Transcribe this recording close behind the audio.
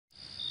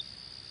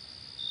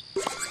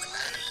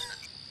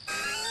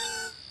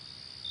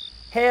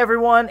Hey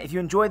everyone, if you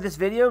enjoyed this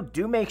video,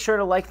 do make sure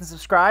to like and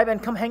subscribe and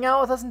come hang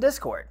out with us in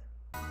Discord.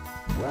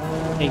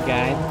 Hey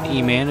guys,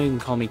 Emmanuel, you can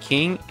call me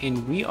King,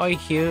 and we are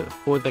here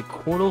for the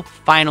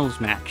quarterfinals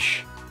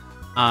match.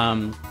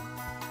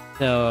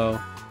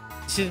 So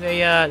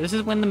this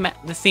is when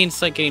the scenes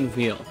start getting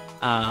real.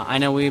 I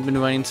know we've been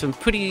running some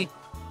pretty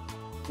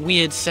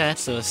weird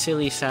sets or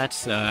silly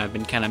sets. I've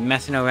been kind of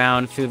messing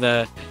around through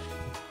the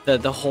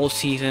whole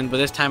season, but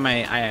this time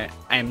I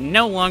am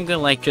no longer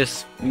like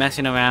just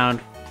messing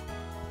around.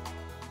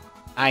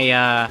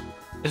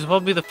 This is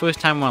probably the first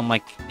time when I'm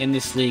like in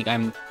this league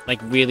I'm like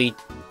really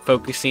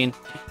focusing.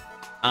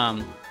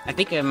 I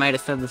think I might have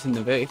said this in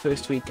the very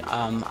first week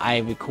I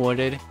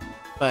recorded,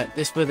 but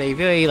this was a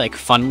very like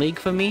fun league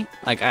for me.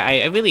 Like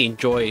I really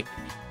enjoy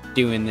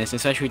doing this,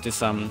 especially with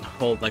this my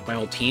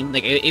whole team.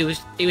 Like it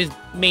was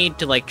made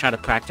to like try to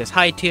practice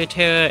high tier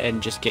tera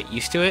and just get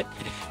used to it.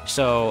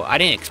 So I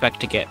didn't expect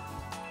to get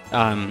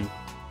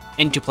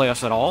into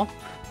playoffs at all.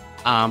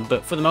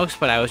 But for the most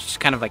part, I was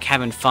just kind of like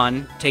having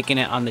fun, taking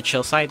it on the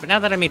chill side. But now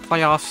that I made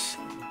playoffs,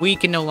 we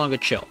can no longer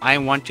chill. I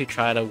want to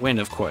try to win,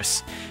 of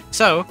course.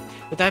 So,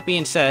 with that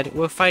being said,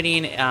 we're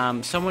fighting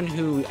someone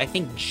who I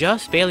think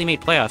just barely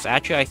made playoffs.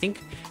 Actually, I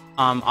think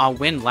our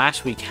win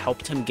last week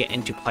helped him get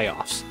into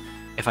playoffs,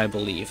 if I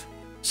believe.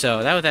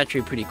 So that was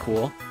actually pretty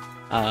cool.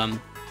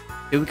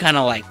 We kind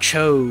of like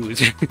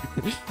chose.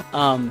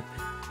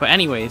 But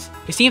anyways,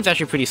 his team's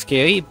actually pretty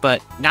scary,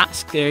 but not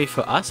scary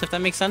for us, if that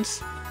makes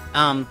sense.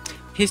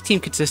 His team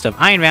consists of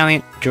Iron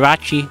Valiant,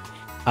 Jirachi,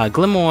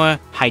 Glimmer,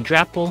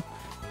 Hydrapple,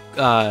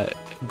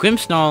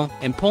 Grimmsnarl,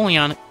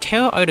 Empoleon,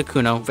 Tera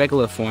Articuno,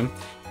 regular form,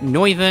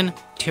 Noivern,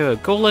 Tera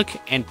Golok,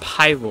 and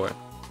Pyroar.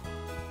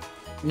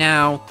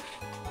 Now,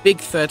 big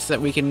threats that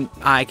I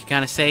can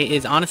kind of say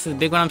is, honestly, the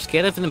big one I'm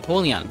scared of is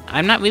Empoleon.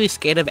 I'm not really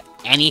scared of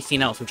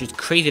anything else, which is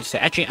crazy to say.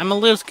 Actually, I'm a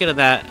little scared of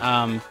that,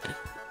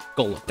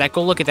 Golok. That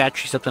Golok is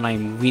actually something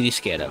I'm really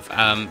scared of.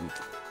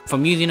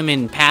 From using them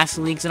in past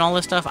leagues and all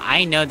this stuff,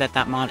 I know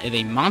that mon is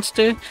a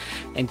monster,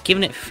 and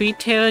giving it free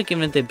Tera,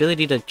 giving it the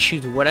ability to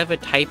choose whatever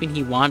typing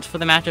he wants for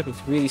the matchup is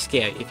really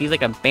scary. If he's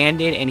like a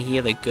bandit and he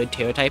has a good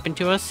Tera typing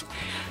to us,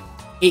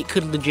 it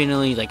could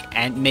legitimately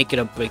like make it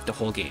or break the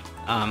whole game,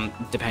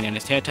 depending on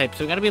his Tera type,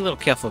 so we gotta be a little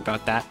careful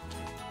about that.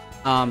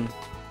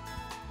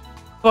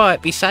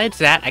 But besides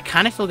that, I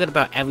kind of feel good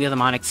about every other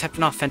mon except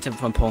an offensive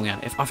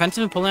Empoleon. If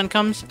offensive Empoleon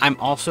comes, I'm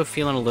also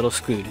feeling a little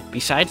screwed.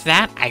 Besides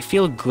that, I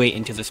feel great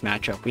into this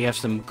matchup. We have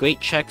some great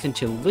checks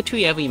into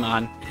literally every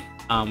mon.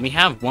 We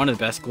have one of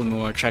the best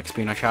Glimmer checks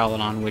being our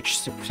Charlotte, which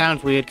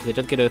sounds weird because it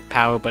does get Earth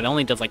Power, but it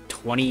only does like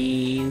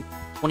 28%,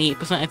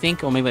 I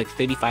think, or maybe like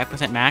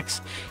 35%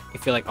 max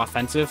if you're like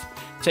offensive.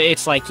 So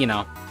it's like, you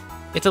know,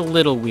 it's a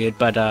little weird,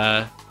 but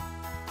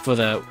for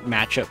the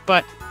matchup.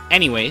 But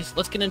anyways,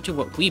 let's get into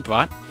what we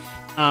brought.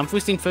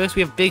 First thing first,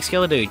 we have Big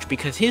Scarlet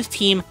because his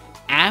team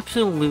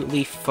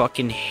absolutely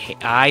fucking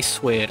I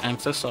swear, I'm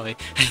so sorry.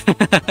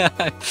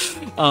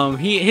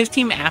 His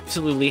team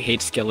absolutely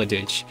hates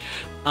Scarlet.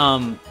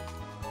 The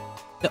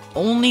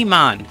only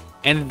mon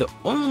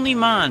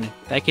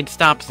that can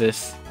stop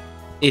this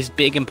is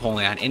Big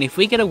Empoleon. And if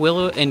we get a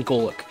Willow and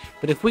Golok,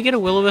 but if we get a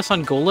Will-O-Wisp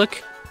on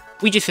Golok,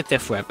 we just sit there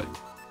forever.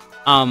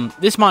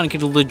 This mon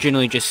could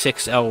legitimately just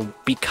 6-0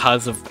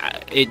 because of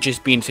it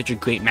just being such a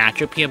great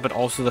matchup here, but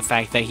also the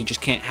fact that he just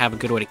can't have a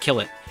good way to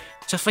kill it.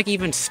 Just like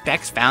even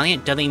Specs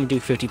Valiant doesn't even do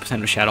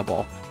 50% of Shadow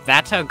Ball.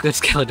 That's how good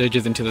Scarlet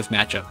is into this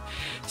matchup.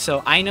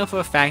 So I know for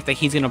a fact that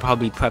he's going to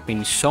probably be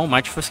prepping so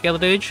much for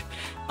Scarlet.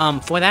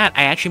 For that,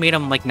 I actually made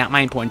him like not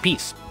my important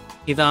piece.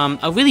 He's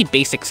a really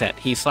basic set.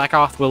 He's Slack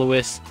Off,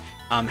 Will-O-Wisp,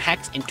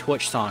 Hex, and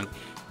Torch Song.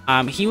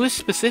 He was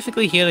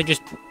specifically here to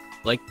just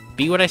like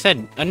be what I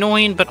said,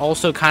 annoying, but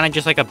also kind of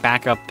just like a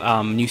backup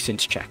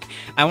nuisance check.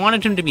 I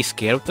wanted him to be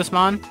scared with this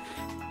mon.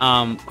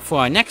 For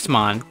our next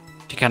mon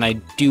to kind of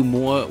do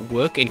more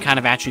work and kind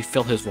of actually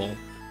fill his role.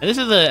 And this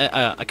is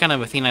a kind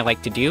of a thing I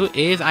like to do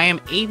is I am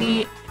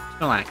AV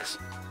Snorlax.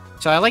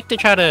 So I like to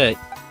try to,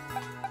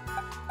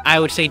 I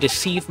would say,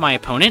 deceive my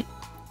opponent.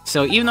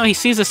 So even though he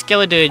sees a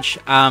Skeledirge,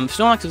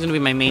 Snorlax is going to be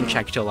my main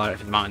check to a lot of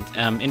his mons.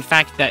 In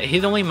fact, that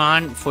his only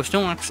mon for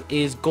Snorlax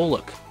is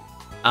Golok.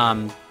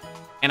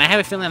 And I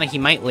have a feeling that he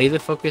might laser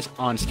focus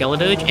on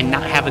Skeledirge and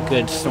not have a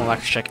good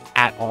Snorlax check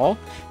at all.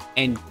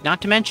 And not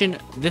to mention,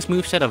 this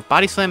moveset of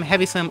Body Slam,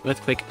 Heavy Slam,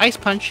 Earthquake, Ice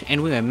Punch,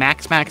 and we are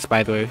max,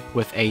 by the way,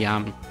 with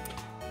a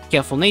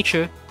Careful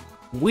Nature.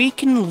 We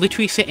can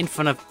literally sit in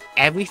front of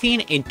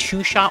everything in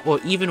 2-shot or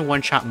even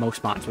 1-shot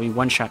most mons. We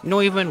 1-shot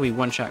Noivern, we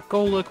 1-shot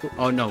Golok,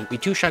 oh no, we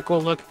 2-shot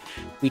Golok,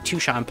 we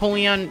 2-shot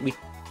Empoleon,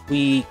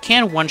 we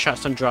can 1-shot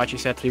some Jirachi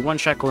sets, we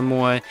 1-shot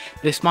Glimmer.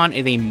 This mon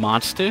is a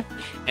monster,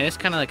 and it's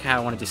kind of like how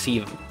I wanted to see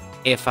him.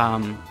 If,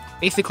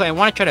 basically I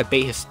want to try to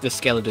bait the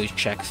Skeledirge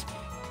checks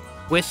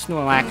with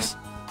Snorlax,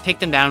 take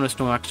them down with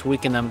Snorlax,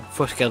 weaken them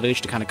for Skeledirge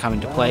to kind of come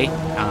into play.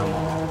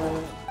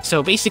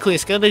 So basically,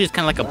 Scarlet is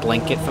kind of like a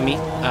blanket for me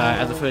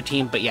as a third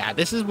team. But yeah,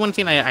 this is one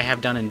thing I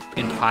have done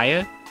in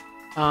prior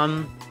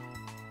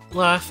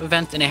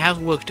events, and it has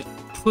worked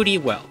pretty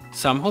well.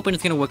 So I'm hoping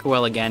it's going to work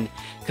well again.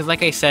 Because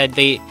like I said,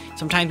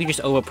 sometimes we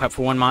just over prep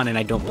for one mon, and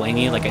I don't blame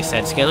you. Like I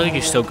said, Scarlet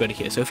is so good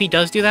here. So if he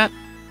does do that,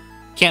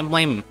 can't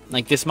blame him.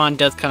 Like, this mon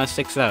does kind of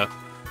sticks out.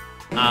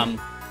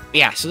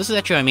 Yeah, so this is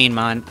actually our main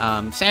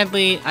mon.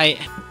 Sadly,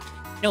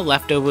 no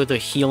leftover the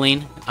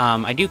healing.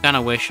 I do kind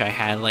of wish I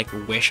had, like,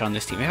 Wish on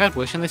this team. If I had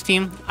Wish on this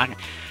team,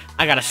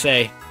 I gotta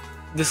say,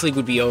 this league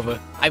would be over.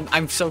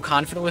 I'm so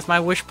confident with my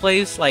Wish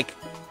plays. Like,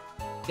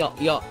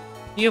 y'all,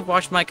 you have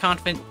watched my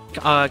content,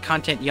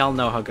 y'all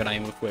know how good I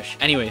am with Wish.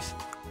 Anyways,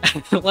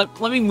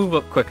 let me move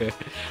up quicker.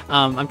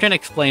 I'm trying to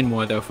explain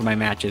more, though, for my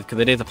matches, because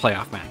it is a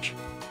playoff match.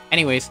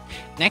 Anyways,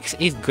 next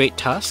is Great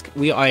Tusk.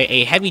 We are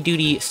a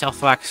heavy-duty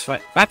Stealth Wax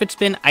Rapid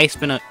Spin, Ice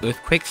Spinner,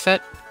 Earthquake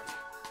set.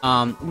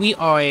 We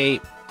are a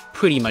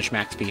pretty much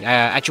max speed.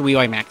 Actually, we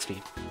are max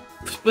speed.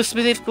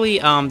 Specifically,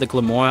 the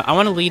Glamora. I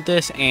want to lead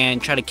this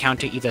and try to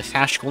counter either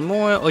Sash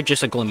Glamora or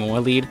just a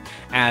Glamora lead,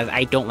 as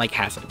I don't like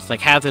hazards. Like,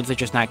 hazards are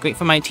just not great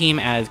for my team,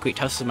 as Great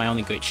Tusk is my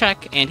only great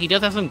check, and he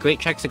does have some great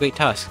checks to Great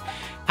Tusk.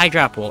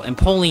 Hydrapple,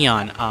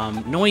 Empoleon,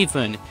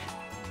 Noivern,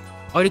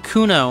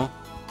 Articuno,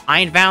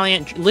 Iron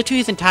Valiant. Literally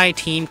his entire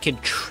team can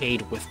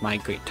trade with my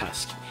Great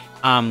Tusk.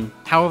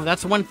 However,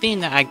 that's one thing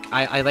that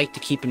I like to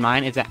keep in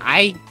mind, is that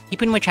he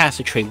pretty much has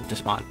to trade with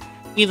this mon.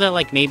 Either,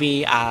 like,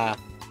 maybe, I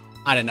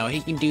don't know, he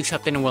can do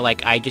something where,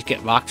 like, I just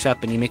get rocks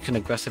up and he makes an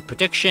aggressive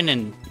prediction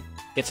and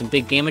get some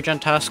big damage on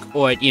Tusk,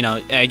 or, you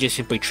know, I just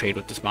simply trade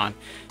with this mon.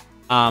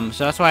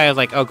 So that's why I was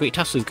like, oh, Great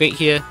Tusk is great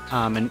here,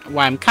 and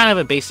why I'm kind of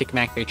a basic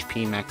max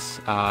HP,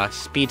 max,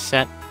 speed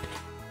set.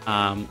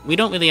 We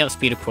don't really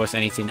outspeed, of course,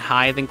 anything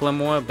higher than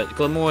Glamora, but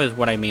Glamora is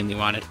what I mainly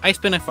wanted. Ice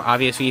Spinner for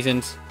obvious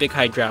reasons, big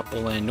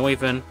Hydrapple and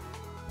Noivern,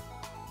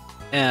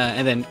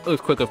 and then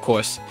Earthquake, of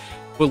course,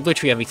 with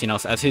literally everything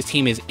else, as his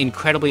team is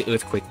incredibly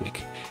Earthquake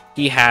weak.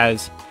 He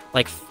has,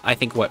 like, I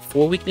think, what,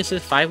 4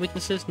 weaknesses? 5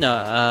 weaknesses?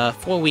 No,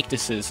 4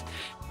 weaknesses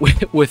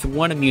with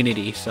 1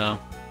 immunity, so.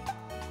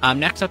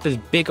 Next up is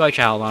Big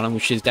Archalon,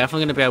 which is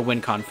definitely going to be our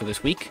win con for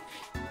this week.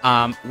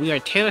 We are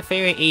Tera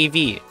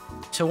AV.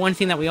 So one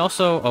thing that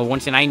one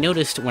thing I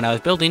noticed when I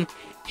was building,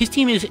 his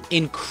team is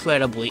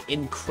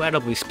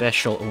incredibly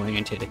special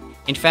oriented.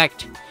 In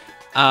fact,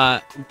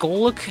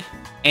 Golok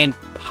and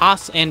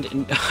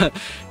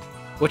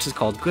what's it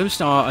called?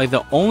 Grimmsnarl are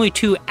the only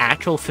 2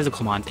 actual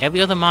physical mons. Every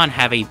other mon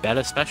have a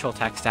better special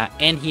attack stat,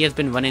 and he has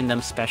been running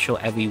them special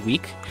every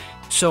week.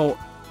 So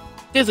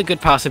there's a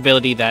good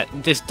possibility that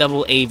this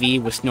double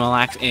AV with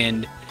Snorlax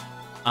and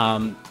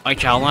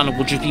Archalon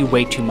will just be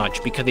way too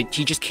much, because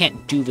he just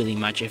can't do really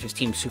much if his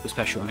team's super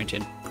special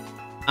oriented.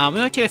 We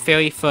went Tera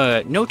Fairy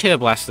for no Tera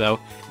Blast though,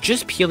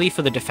 just purely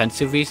for the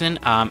defensive reason,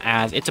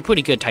 as it's a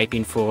pretty good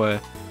typing for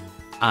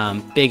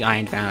Big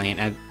Iron Valiant.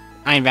 And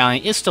Iron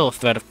Valiant is still a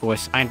threat, of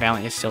course. Iron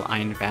Valiant is still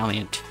Iron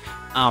Valiant.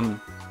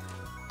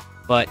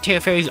 But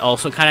Tera Fairy is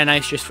also kind of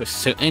nice just for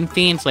certain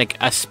things, like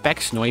a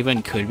Specs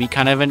Noivern could be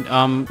kind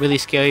of really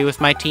scary with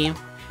my team.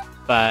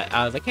 But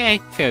I was like, hey,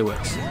 Fairy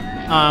works.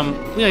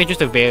 We are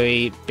just a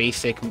very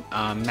basic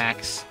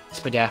max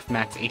Spadaf,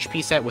 max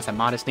HP set with a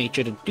modest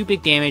nature to do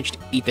big damage, to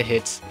eat the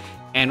hits,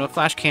 and with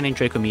Flash Cannon,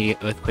 Draco Meteor,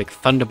 Earthquake,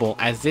 Thunderbolt,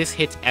 as this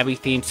hits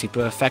everything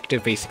super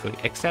effective basically,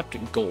 except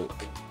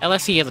Golok.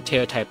 Unless he has a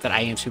Tera type that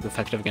I am super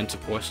effective against,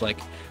 of course, like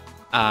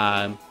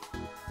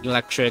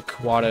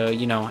electric, water,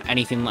 you know,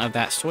 anything of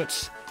that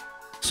sorts.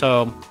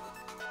 So,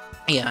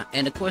 yeah,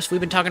 and of course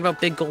we've been talking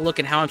about Big Golok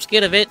and how I'm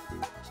scared of it,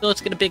 so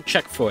let's get a big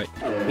check for it.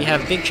 We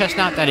have Big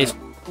Chestnut that is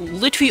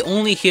literally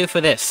only here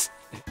for this.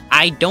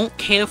 I don't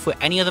care for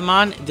any other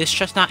mon, this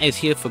Chestnut is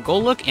here for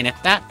Golok, and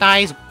if that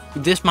dies,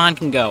 this mon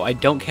can go. I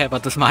don't care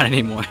about this mon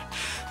anymore.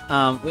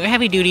 We're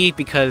heavy duty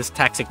because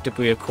Toxic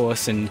Debris, of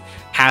course, and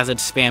Hazard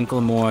Spam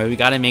Glamora. We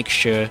gotta make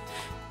sure,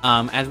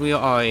 as we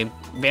are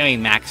very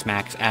max,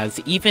 as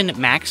even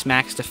max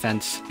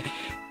defense,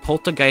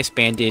 Poltergeist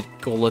Bandit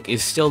Golok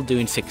is still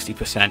doing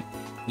 60%.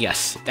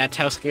 Yes, that's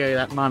how scary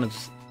that mon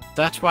is.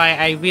 That's why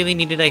I really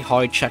needed a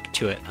hard check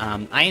to it.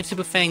 I am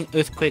Super Fang,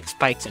 Earthquake,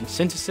 Spikes, and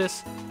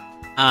Synthesis.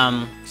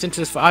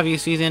 Synthesis for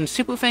obvious reasons.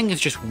 Super Fang is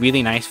just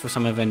really nice for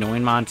some of the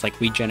annoying mons, like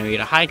Regenerate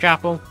a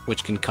Hydrapple,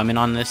 which can come in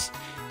on this.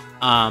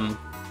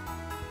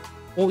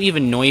 Or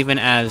even Noivern,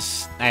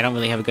 as I don't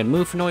really have a good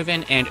move for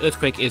Noivern, and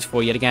Earthquake is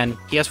for, yet again,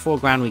 he has 4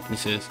 ground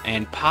weaknesses,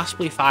 and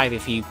possibly 5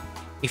 if he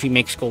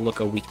makes Golok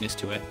a weakness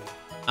to it.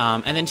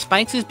 And then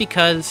Spikes is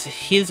because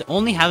his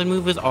only hazard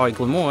movers are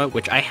Glamora,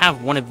 which I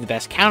have one of the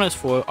best counters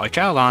for,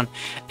 Archalon,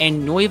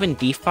 and Noivern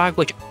Defog,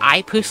 which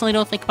I personally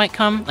don't think might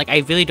come. Like, I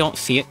really don't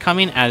see it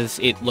coming, as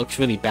it looks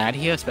really bad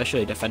here,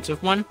 especially a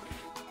defensive one.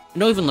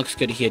 Noivern looks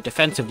good here,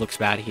 defensive looks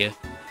bad here.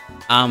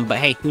 But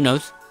hey, who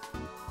knows?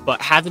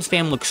 But Hazard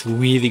Spam looks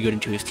really good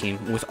into his team,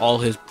 with all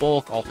his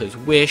bulk, all his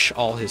wish,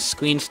 all his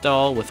screen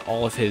stall, with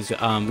all of his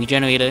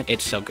regenerator.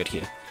 It's so good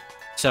here.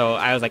 So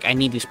I was like, I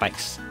need these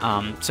spikes.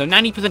 So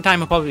 90% of the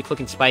time I'll probably be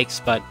clicking spikes,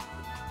 but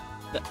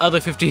the other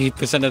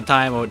 50% of the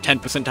time, or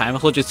 10% of the time,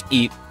 he'll just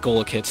eat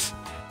Golok hits.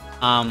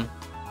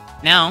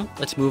 Now,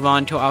 let's move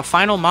on to our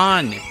final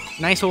mon.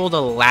 Nice old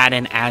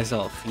Aladdin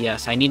Azulf.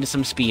 Yes, I needed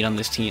some speed on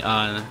this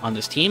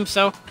team.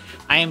 So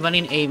I am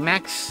running a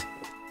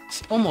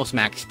almost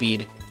max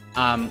speed,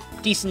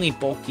 decently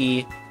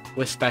bulky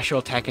with special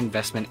attack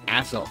investment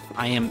Azulf.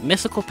 I am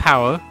Mystical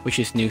Power, which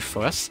is new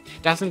for us.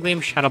 Dazzling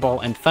Gleam, Shadow Ball,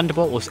 and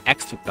Thunderbolt was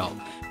Expert Belt.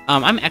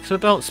 I'm Expert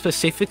Belt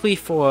specifically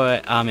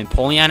for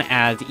Empoleon,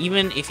 as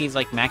even if he's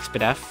like max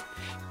BDF,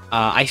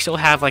 I still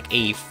have like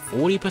a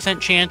 40%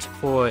 chance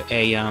for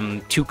a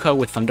 2-ko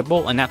with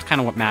Thunderbolt, and that's kind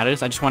of what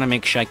matters. I just want to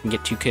make sure I can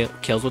get 2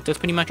 kills with this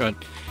pretty much, or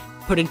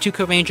put in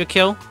 2-ko range or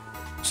kill.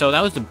 So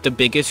that was the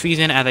biggest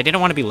reason, as I didn't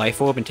want to be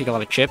Life Orb and take a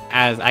lot of chip,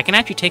 as I can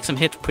actually take some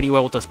hits pretty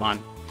well with this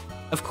mon.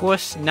 Of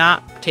course,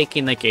 not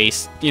taking like a, a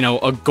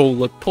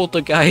Goluk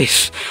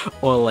Poltergeist,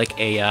 or like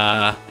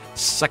a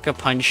Sucker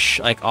Punch,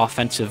 like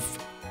offensive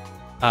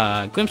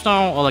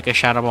Grimstone, or like a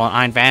Shadow Ball and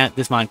Iron Valiant.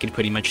 This mon can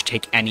pretty much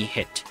take any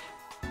hit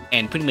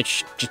and pretty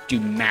much just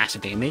do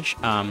massive damage.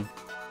 And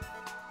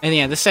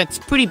yeah, this set's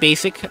pretty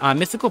basic.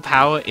 Mystical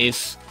Power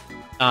is,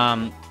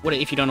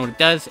 if you don't know what it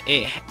does,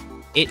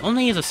 it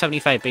only is a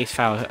 75 base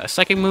power, a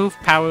second move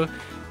power.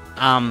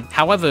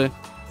 However,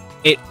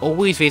 it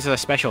always raises a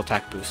special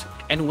attack boost.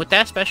 And with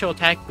that special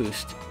attack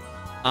boost,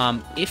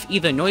 if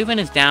either Noivern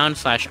is down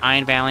 /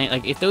 Iron Valiant,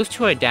 like if those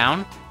two are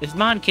down, this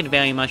mon can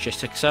very much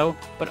just 6-0.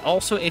 But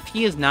also, if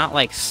he is not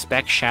like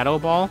Spec Shadow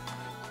Ball,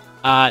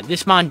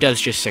 this mon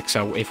does just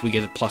 6-0 if we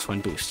get a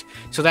 +1 boost.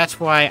 So that's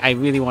why I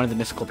really wanted the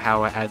Mystical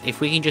Power, as if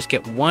we can just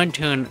get one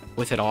turn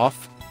with it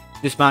off,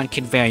 this mon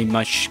can very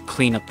much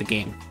clean up the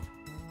game.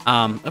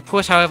 Of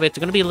course, however, it's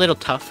going to be a little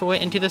tough for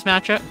it into this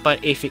matchup,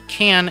 but if it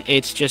can,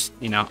 it's just,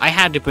 I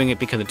had to bring it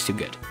because it's too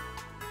good.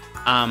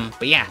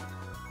 But yeah,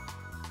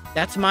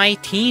 that's my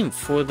team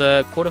for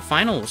the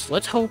quarterfinals.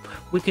 Let's hope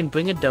we can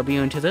bring a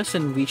W into this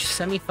and reach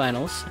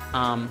semifinals.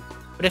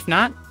 But if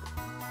not,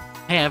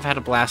 hey, I've had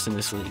a blast in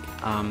this league.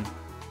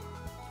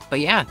 But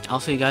yeah,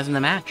 I'll see you guys in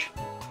the match.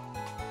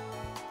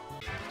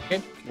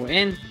 Okay, we're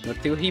in.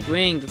 Let's see what he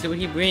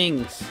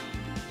brings.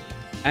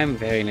 I'm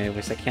very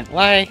nervous, I can't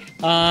lie.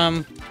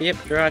 Yep,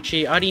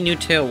 Jirachi. I already knew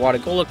Tera Water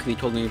Goluk because he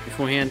told me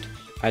beforehand.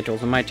 I told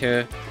him my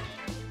Tera.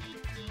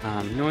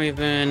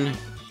 Noivern,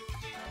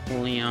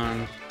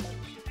 Leon,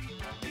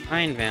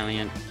 Iron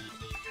Valiant,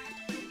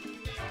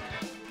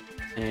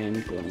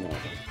 and Golden Water.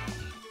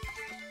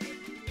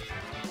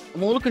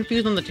 I'm a little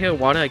confused on the Tera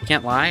Water, I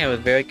can't lie. I was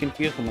very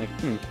confused. I'm like,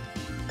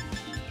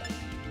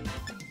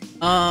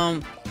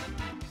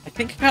 I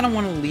think I kind of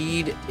want to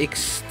lead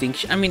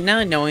Extinction. I mean,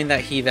 now knowing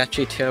that he's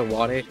actually Tera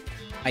Water,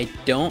 I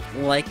don't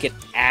like it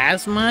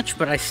as much,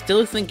 but I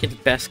still think it's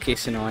best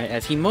case scenario,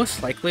 as he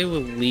most likely will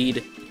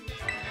lead,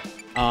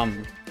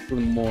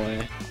 more.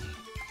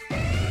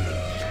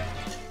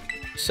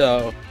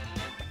 So,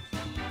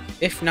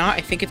 if not,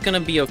 I think it's gonna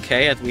be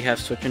okay, as we have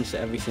switch-ins to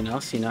everything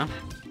else, So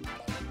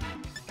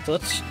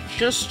let's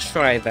just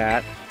try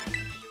that.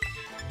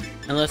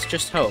 And let's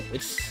just hope.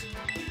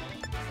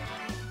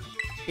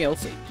 Yeah,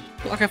 let's see.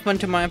 Block F1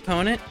 to my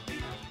opponent.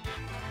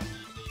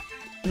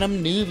 And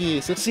I'm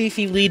nervous. Let's see if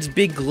he leads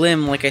Big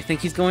Glim like I think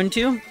he's going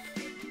to.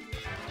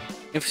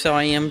 If so,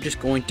 I am just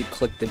going to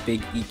click the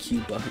big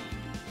EQ button.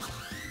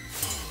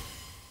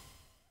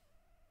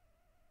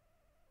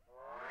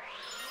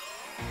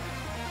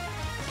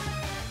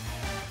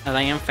 As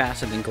I am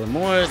faster than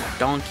Glamour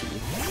Donkey.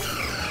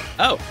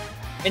 Oh,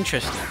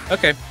 interesting.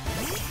 Okay.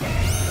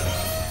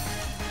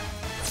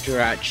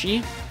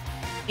 Jirachi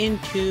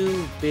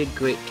into Big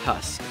Great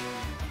Tusk.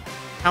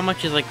 How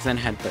much is like Zen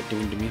Headbutt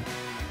doing to me?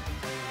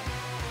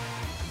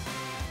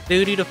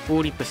 30 to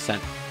 40%.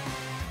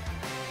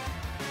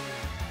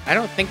 I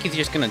don't think he's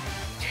just gonna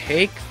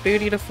take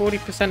 30 to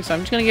 40%, so I'm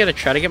just gonna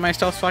try to get my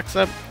Stealth Flex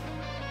up.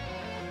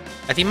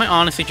 I think he might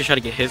honestly just try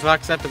to get his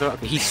Flex up.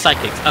 Okay, he's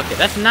Psychic. Okay,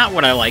 that's not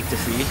what I like to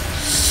see.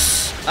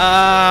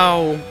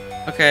 Oh,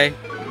 okay.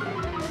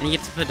 And he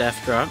gets the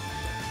Death Drop.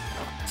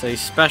 So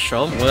he's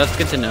special. Well, that's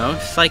good to know.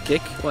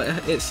 Psychic. Well,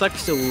 it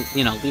sucks to,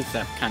 leave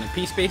that kind of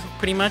piece base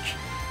pretty much.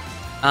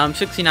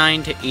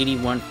 69 to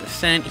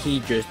 81%.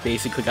 He just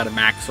basically got a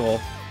max roll.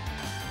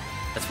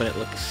 That's what it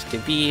looks to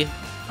be.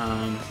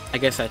 I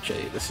guess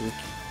actually this is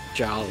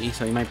Jolly,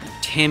 so he might be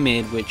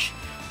timid, which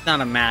is not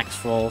a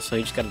max roll, so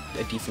he just got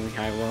a decently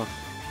high roll.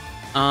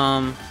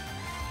 I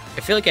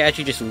feel like I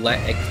actually just let...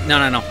 No.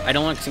 I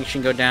don't want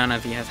Extinction go down,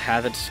 as he has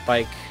Hazard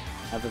Spike,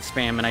 Hazard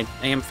Spam, and I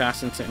am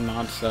fast in certain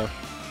mobs, so...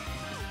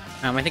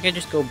 I think I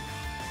just go...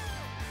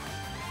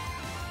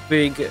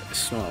 Big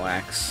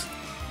Snorlax.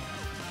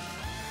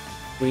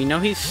 We know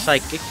he's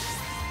Psychic.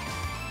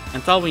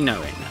 That's all we know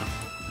right now.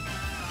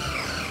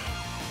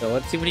 So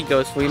let's see what he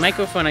goes for. He might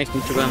go for a nice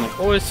neutral gun like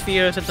Aura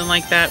Sphere or something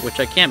like that, which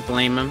I can't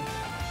blame him.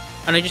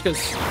 And he just goes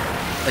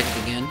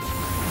Psychic again.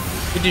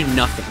 It did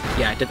nothing.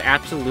 Yeah, it did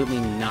absolutely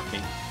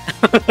nothing.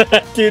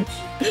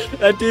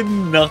 that did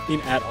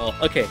nothing at all.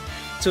 Okay,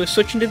 so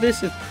switching to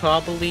this is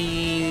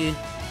probably...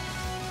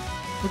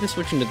 What is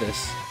switching to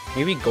this?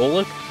 Maybe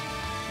Goluk?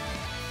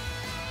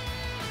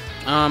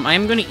 I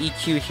am going to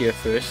EQ here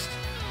first.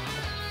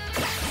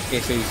 Okay,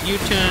 so he's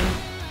U-turn.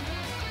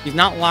 He's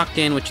not locked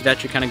in, which is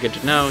actually kind of good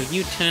to know.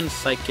 U-turn,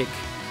 Psychic.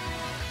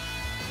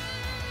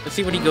 Let's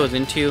see what he goes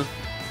into.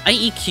 I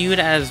EQ'd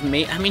as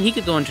mate. I mean, he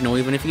could go into no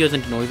even. If he goes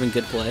into no even,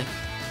 good play.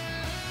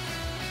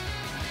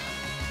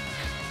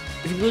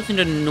 If he goes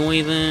into no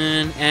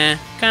even, kind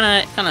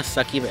of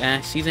sucky,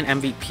 but season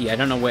MVP. I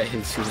don't know what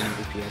his season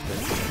MVP has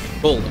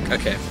been. Bolt,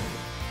 okay.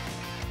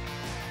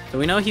 So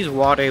we know he's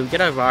water. We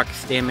get our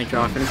rocks damage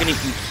off, and we're getting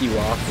EQ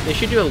off. They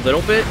should do a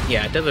little bit.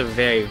 Yeah, it does a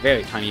very,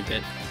 very tiny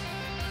bit.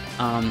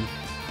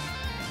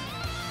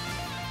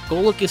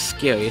 Golok is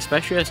scary,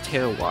 especially as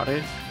Tera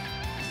water.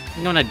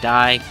 I'm gonna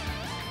die.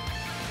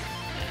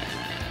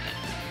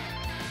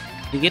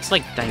 He gets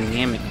like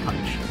dynamic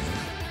punch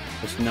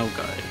with no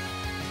guard.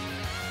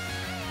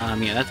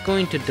 Yeah, that's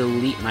going to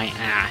delete my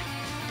ass.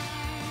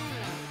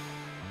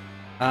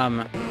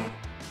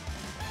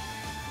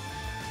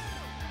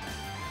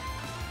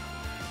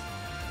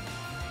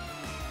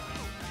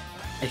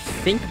 I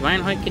think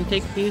Reinhardt can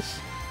take these.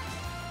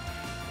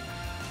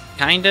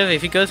 Kind of,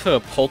 if he goes for a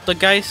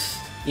Poltergeist,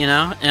 you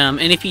know? And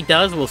if he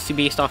does, we'll see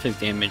based off his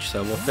damage,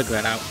 so we'll figure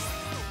it out.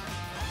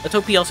 Let's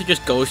hope he also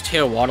just goes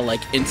Tera water like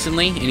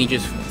instantly, and he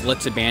just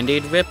lets a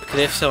band-aid rip, because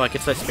if so, I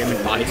could start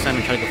spamming body slam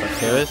and try to go for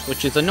Teras,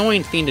 which is an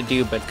annoying thing to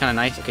do, but it's kind of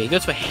nice. Okay, he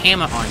goes for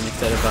Hammer Arm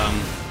instead of,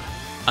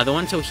 other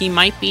one, so he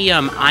might be,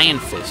 Iron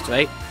Fist,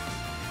 right?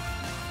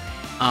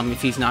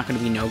 If he's not going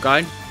to be no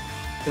guard.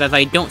 Because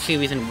I don't see a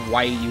reason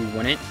why you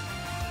wouldn't.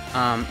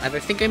 I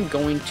think I'm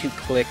going to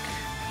click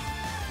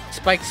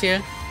Spikes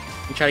here,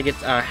 and try to get,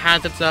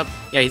 Hazards up.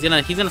 Yeah, he's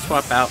gonna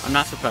swap out, I'm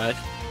not surprised.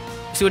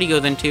 Let's see what he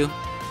goes into.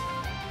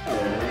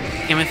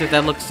 Damn it, if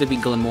that looks to be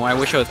Glimmer. I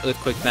wish I was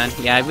Earthquake then.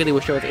 Yeah, I really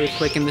wish I was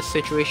Earthquake in this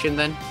situation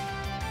then.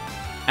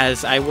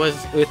 As I was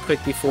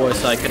Earthquake before,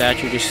 so I could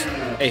actually just...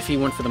 If he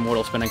went for the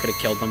Mortal Spin, I could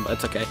have killed him, but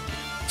it's okay.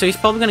 So he's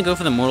probably gonna go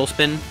for the Mortal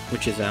Spin,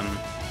 which is,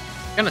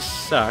 gonna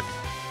suck.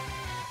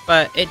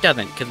 But it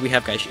doesn't, because we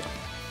have Guy Shield.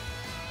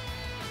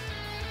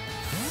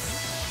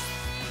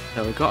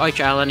 So we got Arch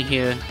Allen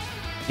here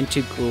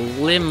into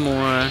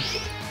Glimmer.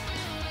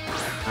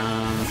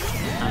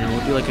 I don't know,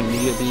 we'll do like a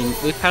meteor beam.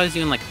 Earth power's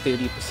doing like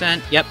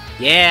 30%. Yep.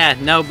 Yeah,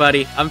 no,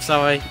 buddy. I'm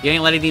sorry. You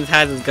ain't letting these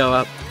hazards go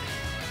up.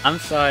 I'm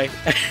sorry.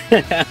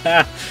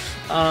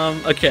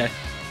 Okay.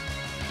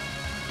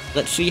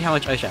 Let's see how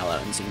much Arch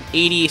Allen's in.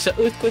 80. So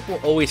Earthquake will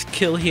always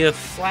kill here.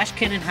 Flash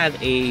Cannon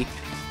had a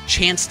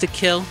chance to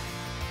kill.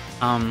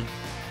 Well,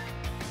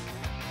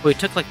 he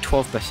took like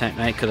 12%,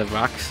 right? Because of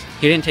rocks.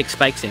 He didn't take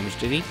spikes damage,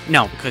 did he?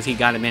 No, because he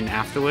got him in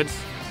afterwards.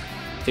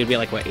 So he'd be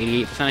like, what,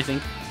 88%, I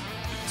think?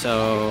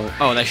 So,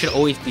 oh, that should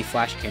always be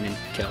Flash Cannon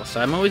kill.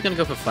 So I'm always going to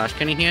go for Flash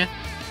Cannon here.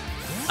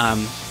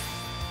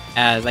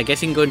 As I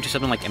guess he can go into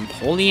something like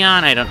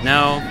Empoleon, I don't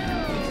know.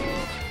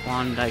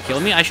 Klondike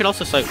kill me. I should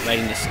also start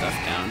writing this stuff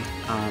down.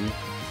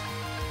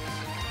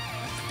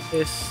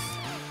 He's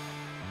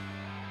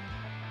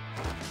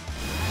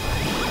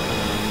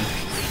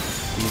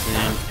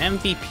an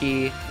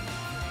MVP.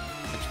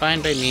 That's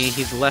fine by me.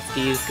 He's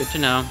lefties. Good to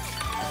know.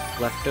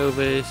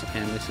 Leftovers.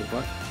 And this is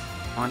what?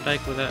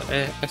 Klondike was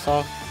that I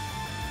saw?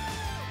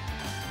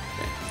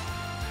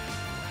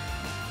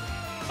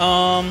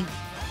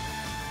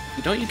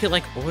 Don't you get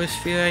like Aura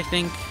Sphere, I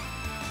think?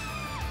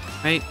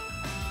 Right?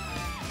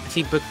 I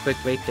see Brick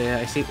right there.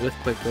 I see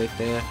Earthquake right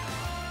there.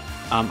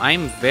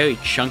 I'm very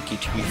chunky,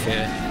 to be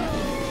fair.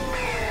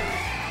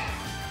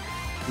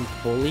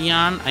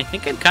 Empoleon? I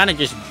think I'm kind of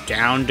just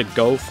down to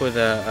go for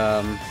the,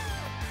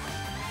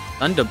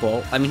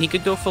 Thunderbolt. I mean, he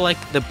could go for like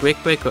the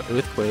Brick or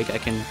Earthquake. I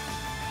can...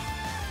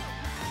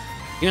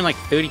 Even like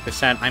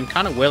 30%, I'm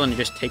kind of willing to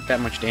just take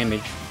that much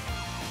damage.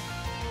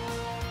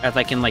 As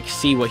I can like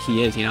see what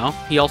he is, you know?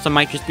 He also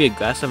might just be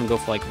aggressive and go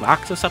for like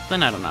rocks or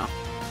something, I don't know.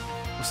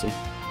 We'll see.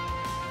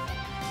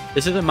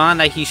 This is a mon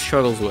that he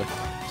struggles with.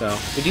 So,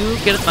 we do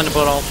get a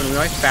Thunderbolt off and we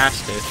are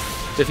faster.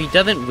 So if he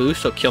doesn't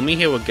boost or kill me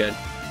here, we're good.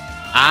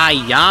 Ah,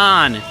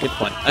 Yawn! Good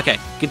point. Okay,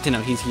 good to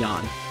know he's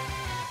Yawn.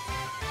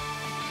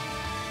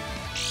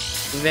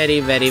 Very,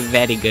 very,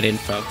 very good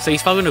info. So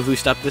he's probably going to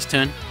boost up this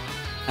turn.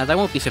 As I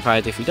won't be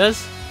surprised if he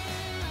does.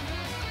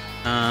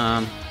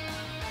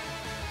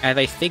 As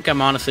I think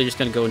I'm honestly just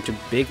going to go into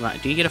big...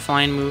 Do you get a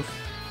flying move?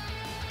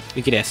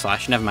 You get Air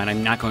Slash. Never mind,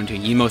 I'm not going to.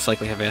 You most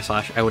likely have Air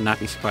Slash. I would not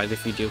be surprised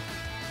if you do.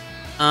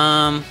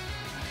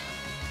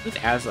 What's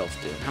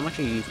Azelf doing? How much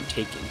are you even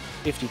taking?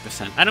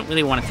 50%. I don't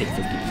really want to take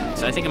 50%,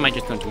 so I think I might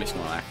just go into my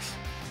Snorlax.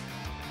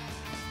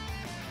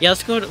 Yeah,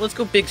 let's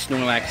go big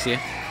Snorlax here.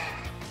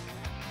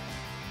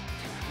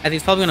 I think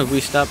he's probably going to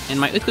boost up, and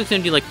my Earthquake's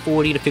going to do like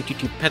 40 to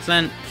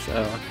 52%,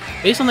 so...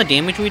 Based on the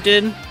damage we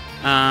did,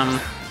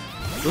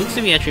 it looks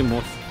to be actually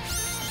more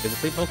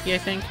physically bulky, I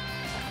think.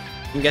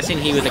 I'm guessing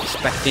he was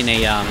expecting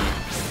a,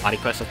 Body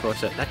Press, of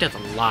course. That does a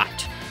lot.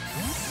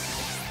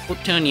 Flip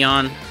turn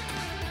Yawn.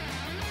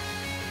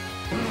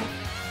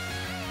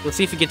 Let's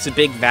see if he gets a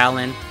big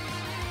Valen.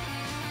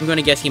 I'm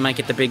gonna guess he might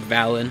get the big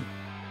Valen.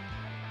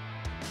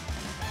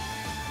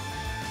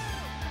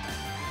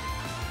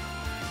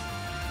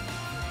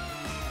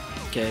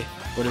 Okay,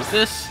 what is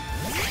this?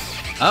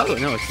 Oh,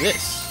 no, it's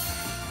this.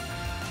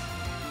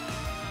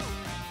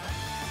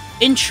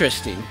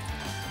 Interesting.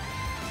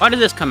 Why did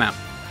this come out?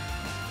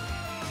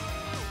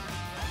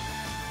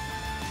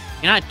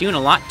 You're not doing a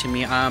lot to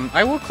me.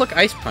 I will click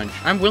Ice Punch.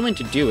 I'm willing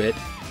to do it.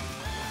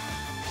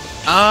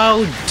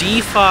 Oh,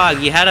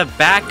 Defog, you had a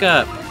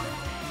backup.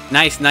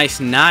 Nice, nice,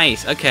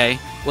 nice. Okay.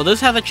 Well, this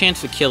has a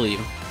chance to kill you.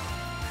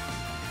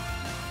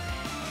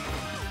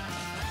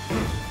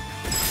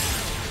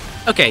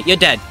 Okay, you're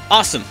dead.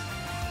 Awesome.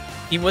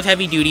 He was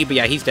heavy duty, but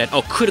yeah, he's dead.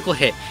 Oh, critical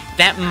hit.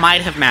 That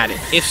might have mattered.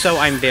 If so,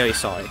 I'm very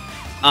sorry.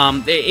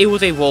 It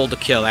was a roll to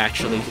kill,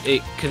 actually.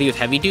 Because he was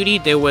heavy duty,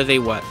 there was a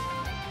what?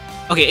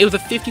 Okay, it was a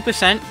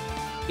 50%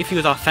 if he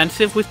was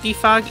offensive with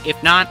Defog.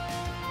 If not,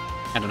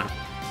 I don't know.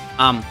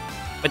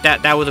 But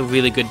that was a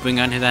really good bring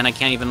on his end, I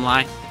can't even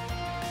lie.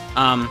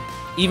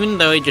 Even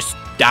though he just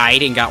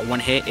died and got one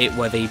hit, it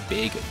was a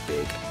big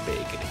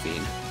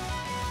thing.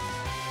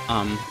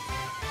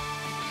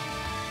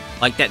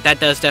 Like, that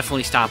does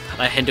definitely stop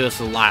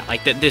Hendos a lot.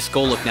 Like, this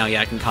Golok now,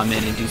 yeah, can come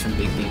in and do some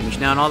big damage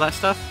now and all that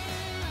stuff.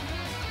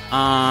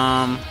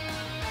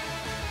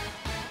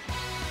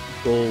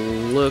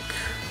 Golok.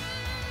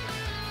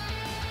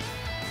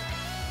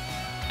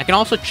 I can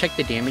also check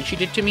the damage he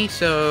did to me,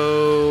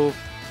 so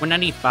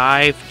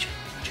 195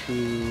 to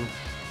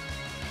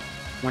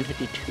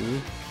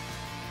 152.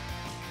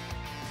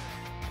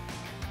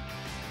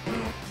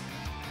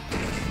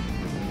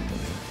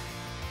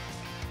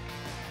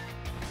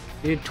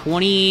 Dude,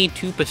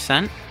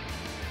 22%?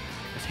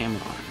 Let's hammer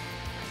on.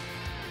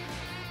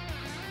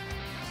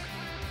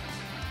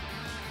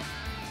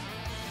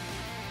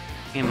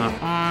 Hammer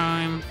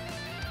arm.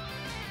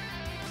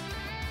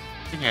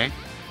 Okay.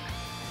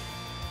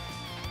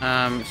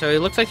 So it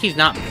looks like he's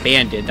not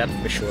banded, that's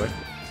for sure.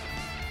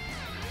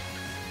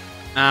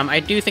 I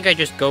do think I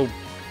just go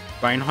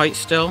Reinhardt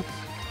still.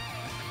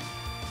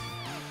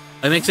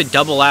 It makes it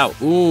double out.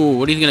 Ooh,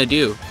 what are you gonna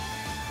do?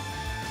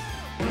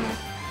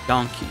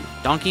 Donkey.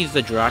 Donkey's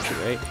the Jirachi,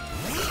 right?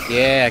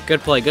 Yeah, good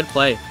play, good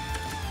play.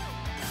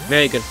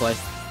 Very good play.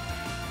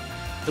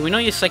 So we know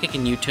you're Psychic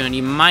and U-turn.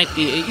 You might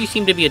be... You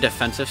seem to be a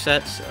defensive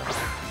set, so...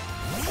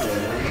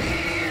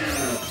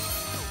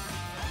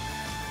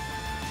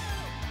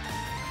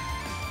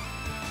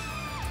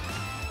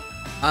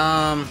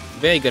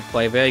 Very good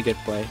play, very good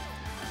play.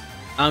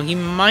 He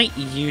might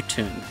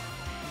U-turn.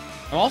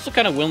 I'm also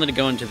kind of willing to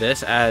go into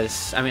this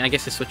as... I mean, I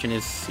guess he's switching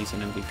his season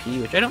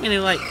MVP, which I don't really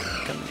like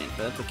coming in,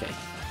 but that's okay.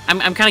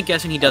 I'm kind of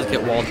guessing he does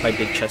get walled by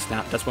Big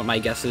Chestnut. That's what my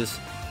guess is.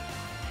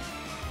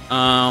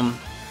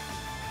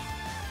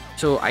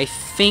 So I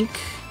think...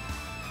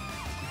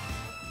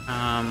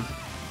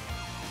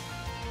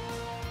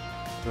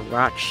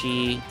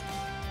 Jirachi...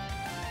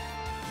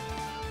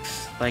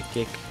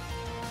 Psychic...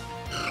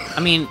 I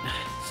mean,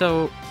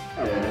 so...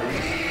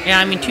 Yeah,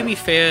 I mean, to be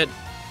fair...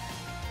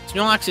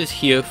 Snorlax is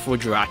here for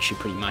Jirachi,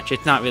 pretty much.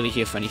 It's not really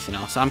here for anything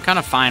else. So I'm kind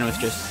of fine with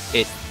just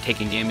it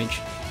taking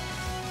damage.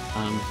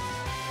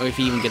 Or if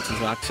he even gets his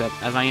rocks up,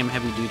 as I am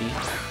heavy duty.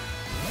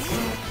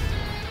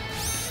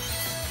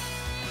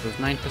 Goes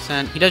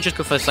 9%. He does just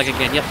go for a Psychic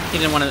again. Yep, he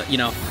didn't want to, you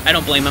know, I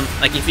don't blame him.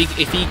 Like, if he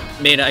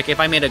made a, like,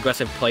 if I made an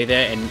aggressive play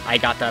there and I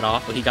got that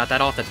off, or he got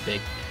that off, that's big.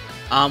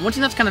 One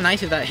thing that's kind of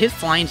nice is that his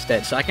flying's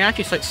dead, so I can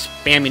actually start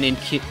spamming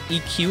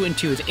EQ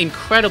into his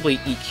incredibly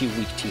EQ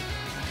weak team.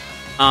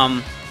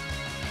 I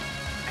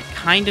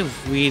kind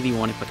of really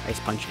want to put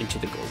Ice Punch into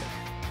the Golden.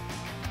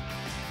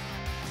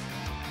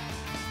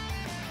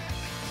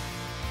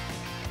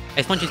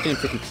 Ice Punch is doing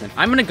 50%.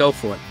 I'm gonna go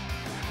for it.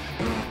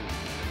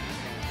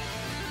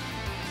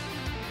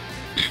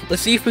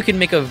 Let's see if we can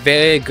make a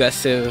very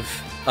aggressive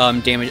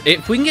damage.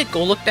 If we can get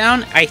Golok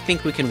down, I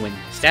think we can win.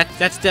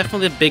 That's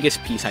definitely the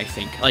biggest piece, I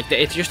think. Like,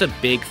 it's just a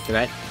big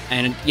threat.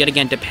 And yet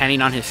again,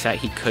 depending on his set,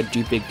 he could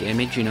do big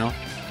damage, you know?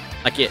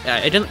 Like, it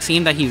doesn't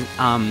seem that he's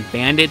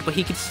banded, but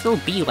he could still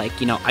be, like,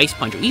 you know, Ice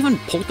Punch, or even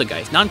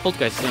Poltergeist.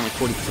 Non-Poltergeist is only like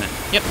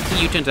 40%. Yep,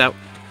 he U-turns out.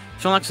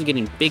 Snorlax is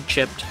getting big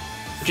chipped,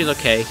 which is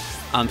okay.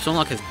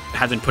 Snorlax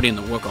has been putting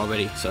in the work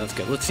already, so that's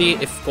good. Let's see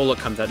if Golok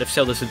comes out. If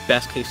so, this is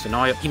best case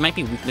scenario. He might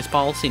be weakness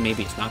policy,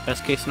 maybe it's not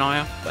best case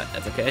scenario, but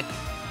that's okay.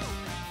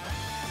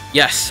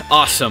 Yes,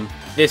 awesome.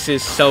 This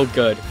is so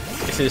good.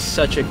 This is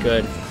such a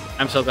good...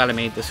 I'm so glad I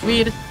made this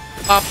read.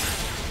 Up.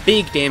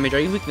 Big damage. Are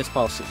you weakness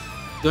policy?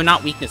 You're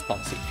not weakness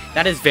policy.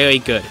 That is very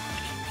good.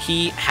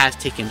 He has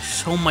taken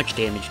so much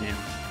damage now.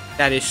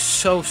 That is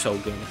so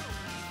good.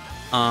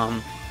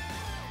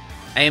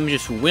 I am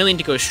just willing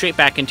to go straight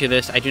back into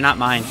this. I do not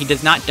mind. He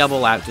does not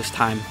double out this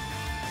time.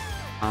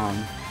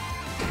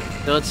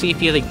 So let's see if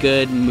he has a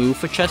good move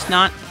for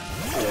Chestnut.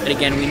 But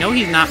again, we know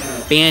he's not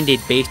banded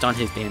based on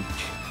his damage.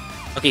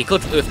 Okay, he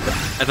clicks Earthquake.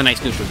 That's a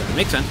nice neutral zone.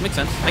 Makes sense, makes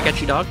sense. I get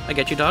you, dog. I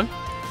get you, dog.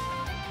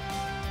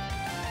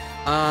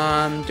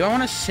 Do I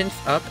want to synth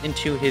up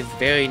into his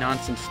very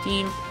nonsense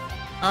team?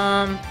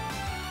 Oh,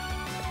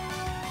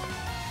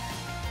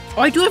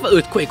 I do have an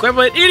Earthquake. I'm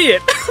an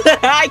idiot.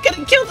 I could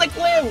have killed like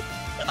Blue.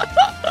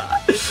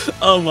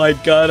 Oh my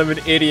god, I'm an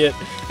idiot.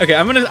 Okay,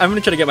 I'm gonna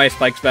try to get my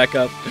spikes back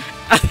up.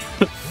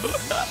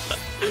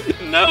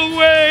 No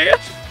way.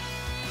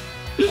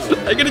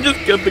 I could've just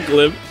killed the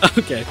Glim.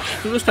 Okay,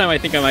 so this time I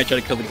think I might try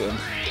to kill the Glim.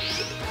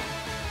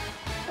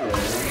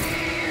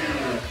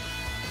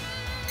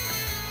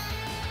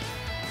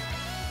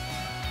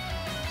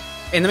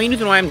 And the main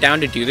reason why I'm down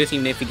to do this,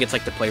 even if he gets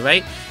like the play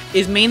right,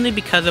 is mainly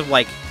because of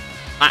like,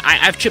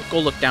 I've chipped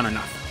Goluk down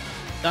enough.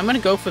 So I'm gonna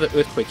go for the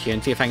Earthquake here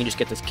and see if I can just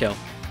get this kill.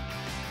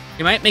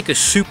 He might make a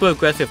super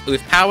aggressive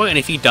Earth Power, and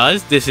if he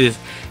does, this is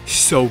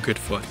so good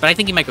for us. But I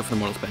think he might go for the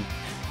Mortal Spin.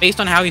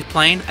 Based on how he's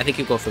playing, I think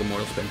he'll go for the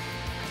Mortal Spin.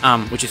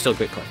 Which is still a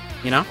great play,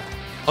 you know?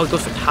 Oh, he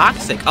goes for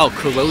Toxic. Oh,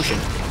 Corrosion.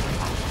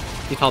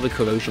 He's probably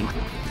Corrosion.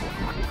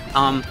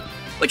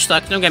 Which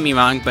sucks, don't get me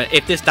wrong, but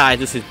if this dies,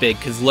 this is big,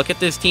 because look at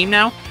this team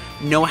now.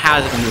 No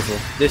hazard removal.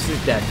 This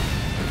is dead.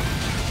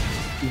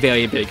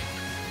 Very big.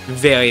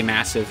 Very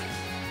massive.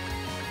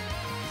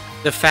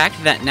 The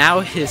fact that now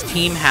his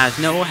team has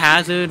no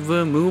hazard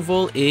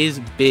removal is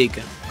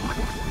big.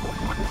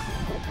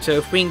 So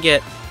if we can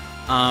get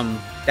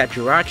that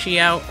Jirachi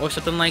out or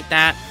something like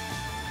that,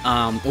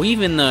 or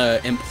even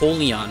the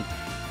Empoleon,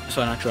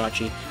 sorry, not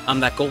Jirachi,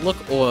 that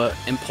Goluk or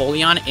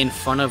Empoleon in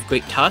front of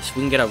Great Tusk,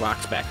 we can get our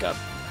rocks back up.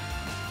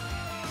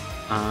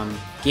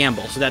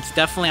 Gamble. So that's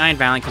definitely Iron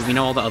Valiant because we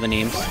know all the other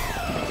names.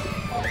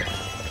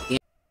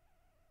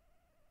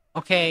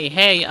 Okay,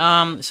 hey,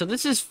 so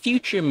this is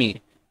future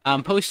me,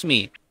 post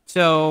me.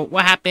 So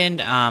what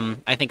happened?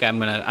 I think I'm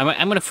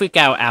gonna freak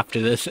out after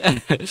this.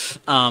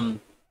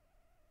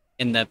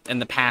 In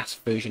the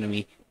past version of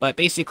me, but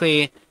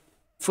basically,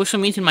 for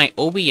some reason, my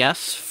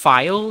OBS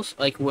files,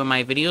 like where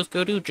my videos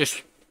go to,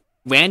 just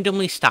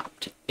randomly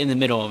stopped in the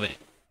middle of it.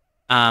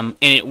 And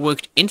it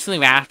worked instantly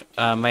right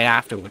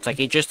afterwards. Like,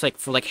 it just, like,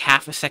 for, like,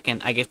 half a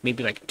second, I guess,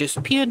 maybe, like,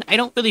 disappeared. I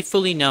don't really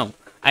fully know.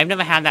 I've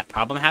never had that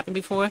problem happen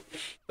before.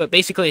 But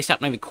basically, I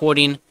stopped my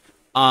recording.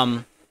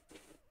 But,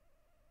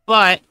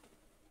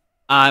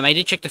 I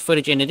did check the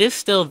footage, and it is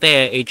still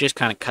there. It just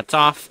kind of cuts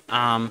off.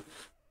 And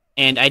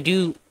I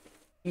do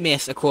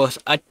miss, of course,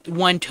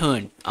 one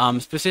turn.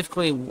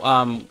 Specifically,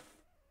 one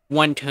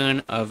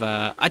turn of,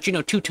 actually,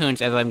 no, 2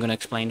 turns, as I'm going to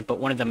explain. But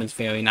one of them is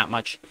very not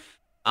much.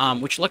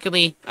 Which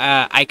luckily,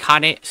 I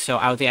caught it, so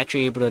I was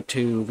actually able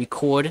to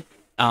record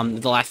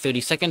the last 30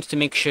 seconds to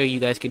make sure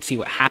you guys could see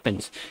what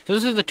happens. So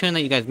this is the turn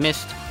that you guys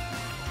missed.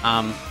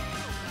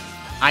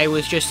 I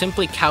was just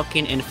simply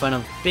calcing in front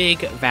of Big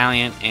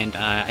Valiant, and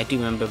I do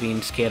remember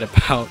being scared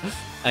about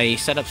a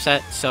setup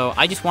set, so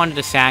I just wanted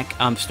to sack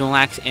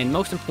Snorlax, and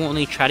most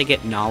importantly, try to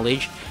get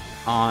knowledge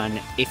on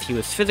if he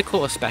was physical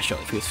or special.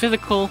 If he was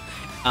physical,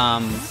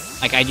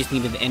 like I just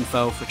needed the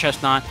info for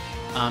Chestnut.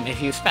 If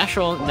he was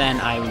special, then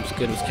I was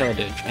good with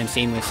Skeledirge, and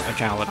same with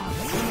Archaludon.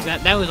 So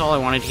that was all I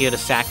wanted here to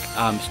sack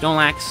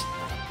Snorlax,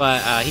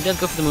 but he does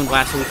go for the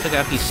Moonblast, so we figure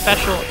out he's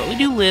special, but we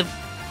do live,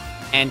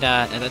 and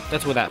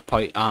that's where that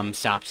part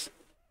stops.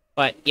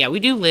 But yeah, we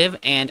do live,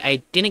 and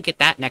I didn't get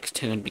that next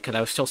turn because I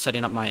was still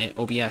setting up my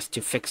OBS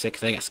to fix it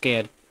because I got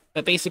scared.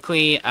 But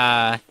basically,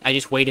 I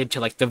just waited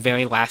till like the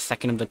very last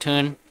second of the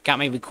turn, got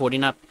my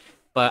recording up,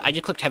 but I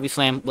just clicked Heavy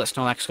Slam, let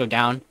Snorlax go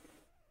down.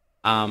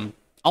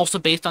 Also,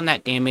 based on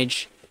that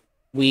damage,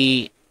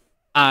 we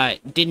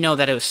did know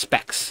that it was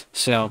specs.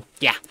 So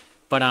yeah,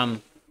 but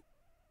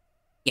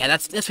yeah,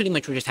 that's pretty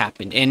much what just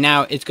happened. And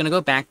now it's gonna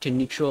go back to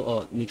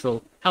neutral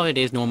how it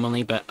is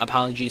normally. But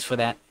apologies for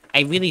that.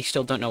 I really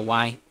still don't know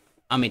why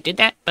it did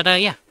that. But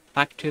yeah,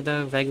 back to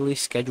the regularly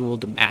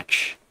scheduled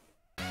match.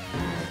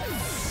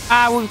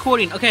 We're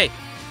recording. Okay.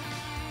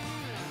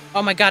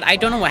 Oh my god, I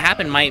don't know what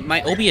happened.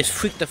 My OBS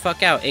freaked the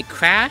fuck out. It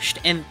crashed,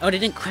 and it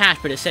didn't crash,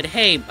 but it said,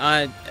 hey,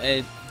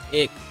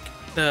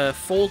 the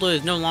folder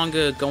is no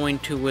longer going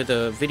to where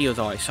the videos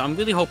are. So I'm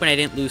really hoping I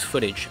didn't lose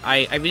footage.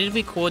 I did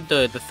record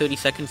the 30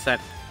 seconds that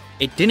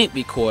it didn't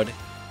record.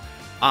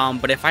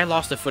 But if I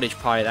lost the footage,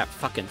 probably that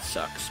fucking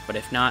sucks. But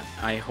if not,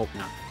 I hope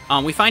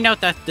not. We find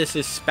out that this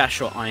is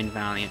special Iron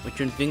Valiant, which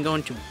we've been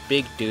going to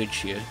big dudes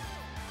here.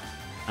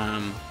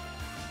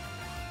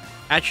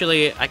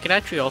 Actually, I could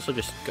actually also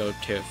just go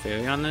Tera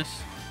Fairy on this.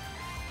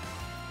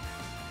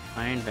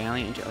 Iron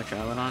Valiant into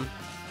Archaludon.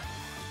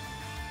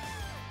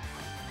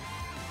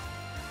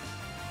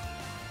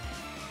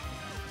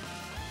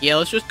 Yeah,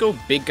 let's just go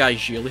Big Guy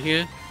Gilles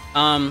here.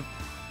 I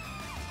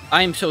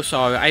am so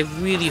sorry. I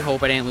really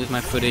hope I didn't lose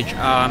my footage.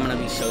 I'm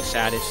gonna be so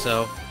sad if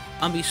so.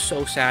 I'll be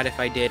so sad if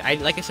I did.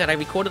 Like I said, I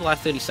recorded the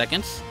last 30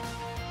 seconds.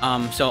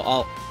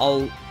 So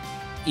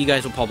you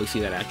guys will probably see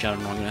that actually. I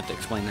don't know, I'm gonna have to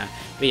explain that.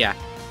 But yeah,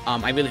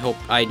 I really hope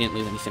I didn't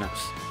lose anything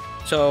else.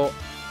 So,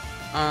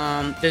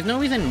 there's no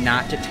reason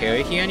not to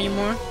Tera here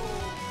anymore.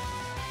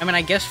 I mean,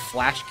 I guess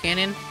Flash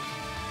Cannon,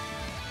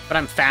 but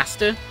I'm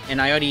faster,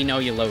 and I already know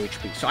you're low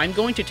HP. So I'm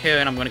going to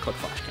Tera, and I'm going to click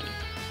Flash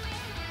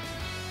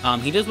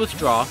Cannon. He does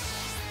withdraw.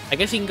 I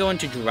guess he can go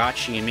into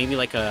Jirachi, and maybe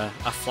like a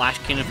Flash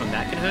Cannon from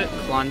that could hurt.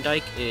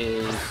 Klondike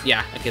is...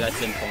 yeah, okay, that's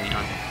in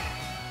Empoleon.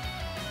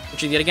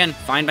 Which is, yet again,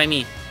 fine by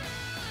me.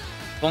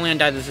 If Empoleon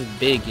dies, this is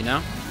big, you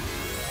know?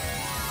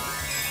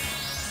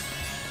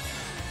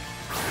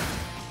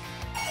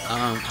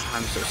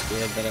 I'm so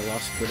scared that I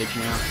lost footage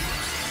now.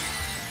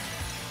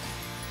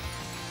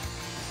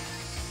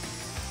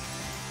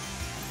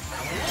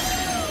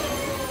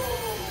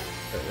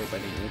 hope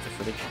I didn't lose the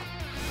footage.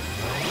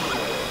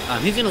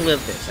 He's gonna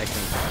live this, I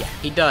think. Yeah,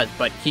 he does,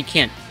 but he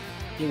can't.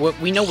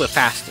 We know we're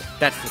faster.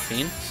 That's the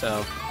thing.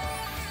 So,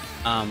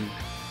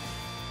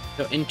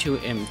 go into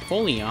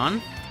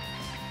Empoleon.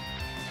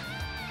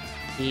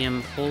 The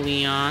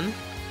Empoleon.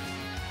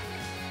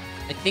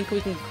 I think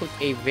we can cook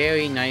a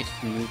very nice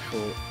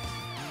neutral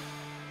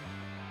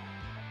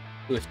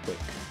Earthquake.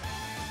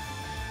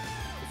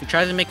 If he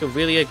tries to make a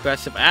really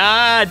aggressive...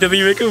 Does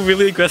he make a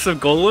really aggressive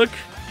Golok?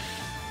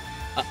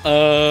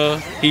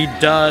 He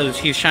does.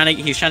 He's trying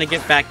to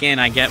get back in.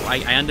 I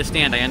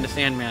understand,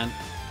 man.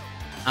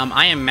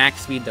 I am max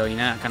speed though, you're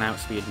not gonna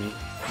outspeed me.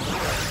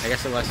 I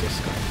guess unless you're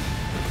Scarlet.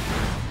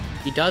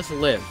 He does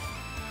live.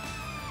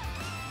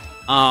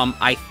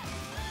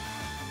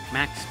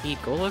 Max speed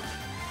Golok?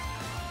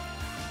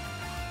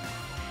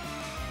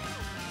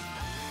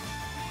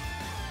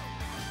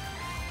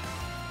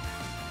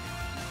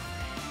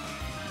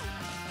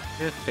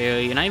 Fair,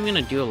 you're not even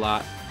gonna do a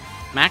lot.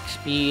 Max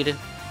speed.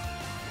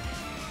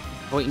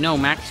 Oh, wait, no,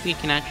 max speed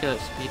can actually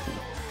outspeed me.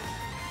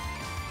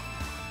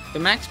 The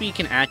max speed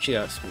can actually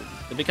outspeed me.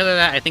 But because of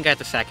that, I think I have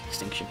to sack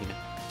Extinction here.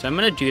 So I'm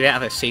gonna do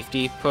that as a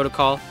safety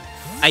protocol.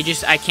 I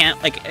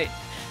can't, like,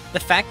 the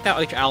fact that,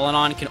 like,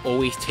 Alanon can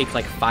always take,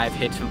 like, 5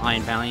 hits from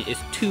Iron Valiant is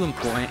too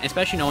important,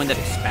 especially knowing that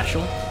it's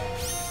special.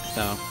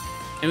 So,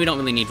 and we don't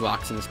really need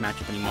rocks in this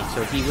matchup anymore.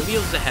 So he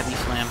reveals the Heavy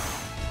Slam.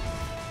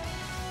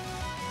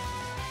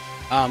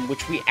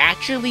 Which we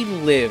actually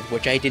live,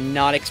 which I did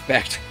not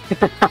expect.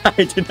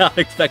 I did not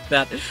expect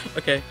that.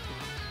 Okay.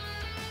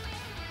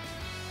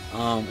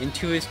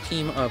 Into his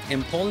team of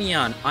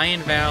Empoleon,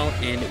 Iron Val,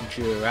 and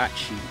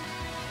Jirachi.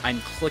 I'm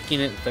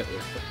clicking it the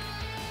Earthquake.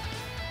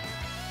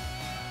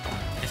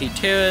 I see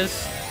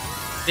Teras,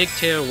 Big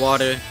Tera,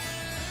 Water.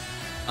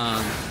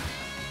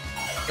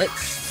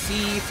 Let's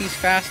see if he's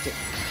faster.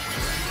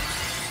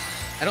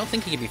 I don't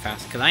think he can be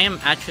faster, because I am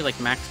actually like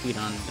max speed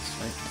on this,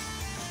 right?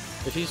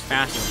 If he's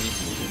faster,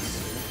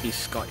 he's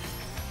Scott.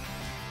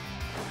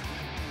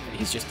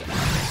 He's just dead.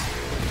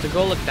 The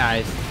Golok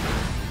dies.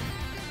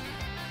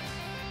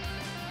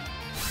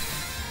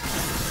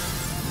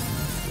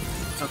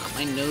 Oh,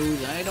 my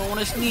nose. I don't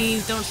want to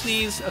sneeze. Don't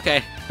sneeze.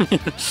 Okay. Okay.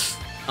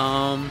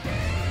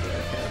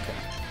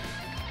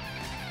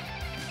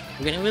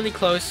 We're getting really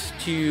close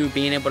to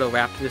being able to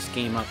wrap this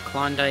game up.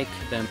 Klondike.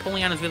 The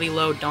Empoleon is really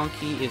low.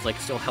 Donkey is like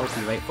still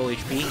healthy, right? Full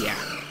HP. Yeah.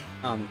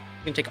 You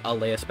can take all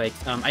layer spikes.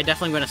 I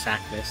definitely want to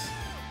sack this.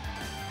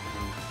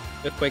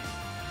 Earthquake.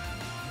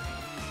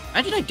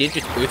 Imagine I did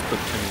just Earthquake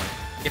turn 1.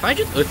 If I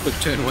just Earthquake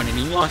turn 1 and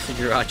he lost to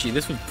Jirachi,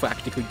 this was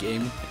practically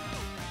game.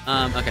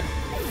 Okay.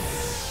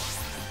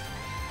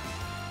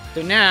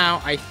 So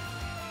now, I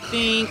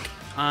think,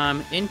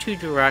 into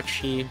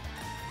Jirachi.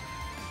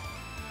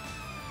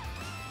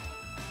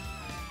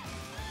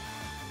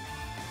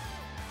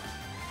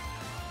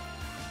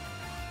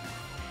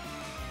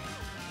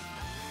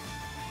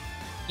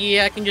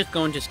 Yeah, I can just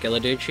go into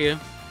Skeledurge here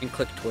and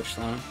click Torch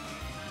Slam.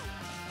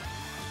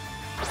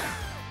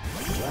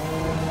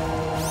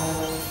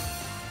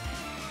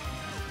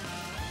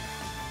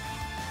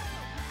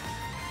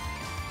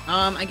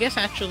 I guess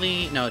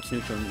actually... No, it's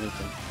neutral.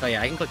 Oh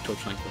yeah, I can click Torch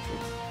Slam quickly.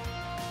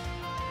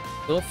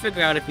 We'll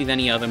figure out if he's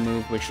any other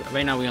move, which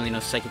right now we only know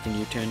Psychic and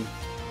U-turn.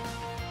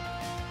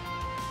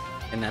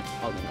 And that's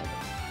all we know.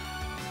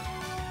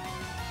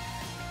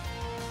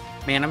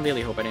 Man, I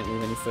really hope I didn't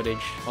lose any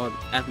footage, or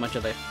as much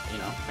of it, you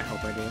know, I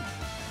hope I do.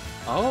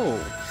 Oh!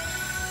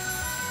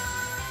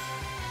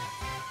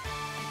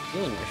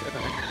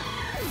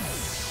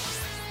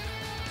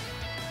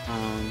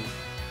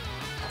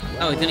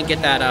 Oh, he's gonna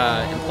get that,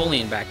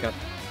 Empoleon back up.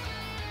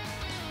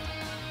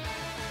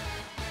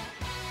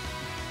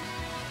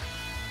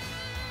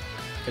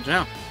 Good to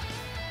know.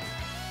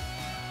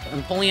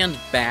 Empoleon's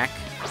back.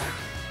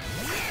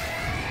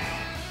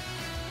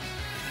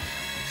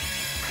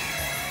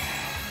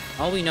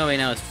 All we know right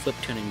now is Flip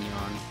Turning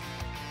Neon.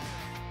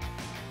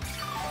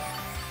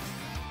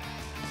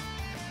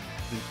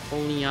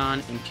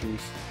 Empoleon into...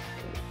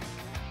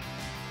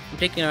 I'm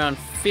taking around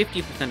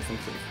 50% from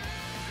Flip.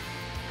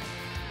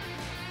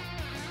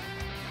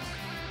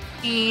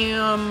 I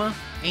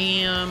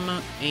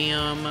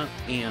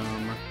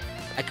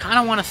kind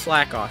of want to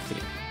slack off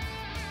here.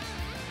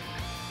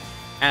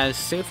 As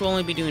Surf will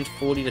only be doing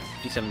 40 to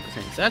 57%,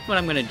 so that's what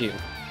I'm going to do.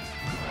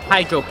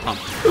 Hydro Pump.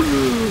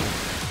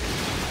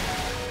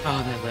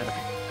 Oh, that left.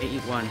 They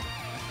eat one.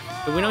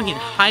 But we know he's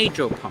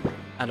Hydro Pump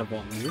out of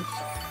all moves.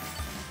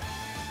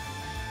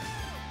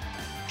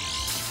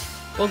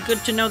 Well,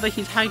 good to know that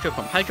he's Hydro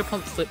Pump. Hydro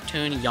Pump, Flip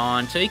Turn,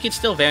 Yawn, so he could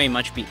still very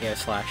much be Air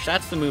Slash.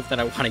 That's the move that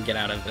I want to get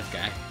out of this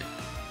guy.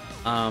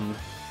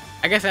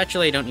 I guess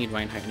actually I don't need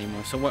Reinhardt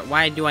anymore, so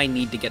why do I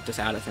need to get this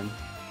out of him?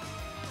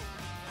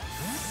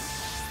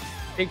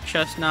 Big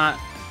Chestnut.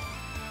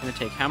 Gonna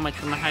take how much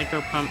from a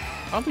Hydro Pump?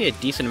 Probably a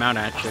decent amount,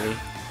 actually.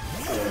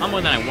 Not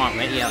more than I want,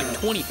 right? Yeah, like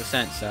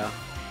 20%, so...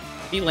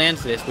 If he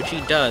lands this, which he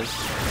does...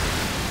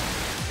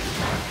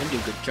 I'm gonna do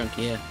a good chunk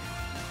here.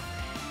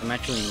 I'm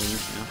actually in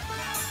range now.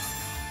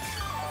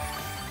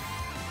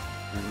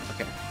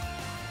 Okay.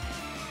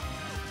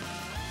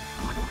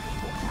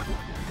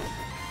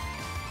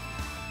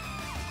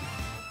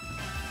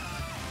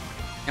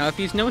 Now, if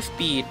he's no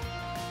speed,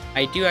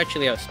 I do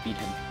actually outspeed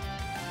him.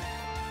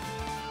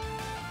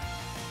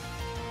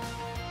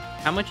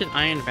 How much is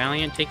Iron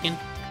Valiant taking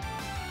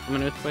from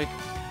an Earthquake?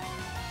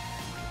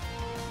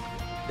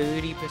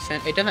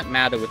 30%. It doesn't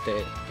matter with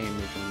the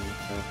damage on it,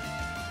 so.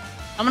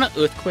 I'm gonna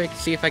Earthquake,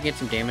 see if I get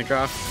some damage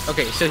off.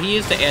 Okay, so he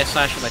is the Air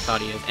Slash as I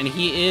thought he is, and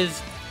he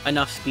is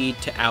enough speed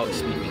to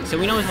outspeed me. So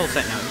we know his whole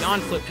set now.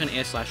 Yawn Flip to an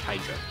Air Slash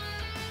Hydro.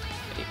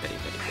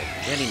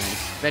 Very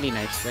nice, very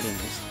nice, very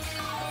nice.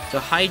 So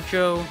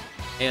Hydro,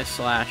 Air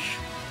Slash.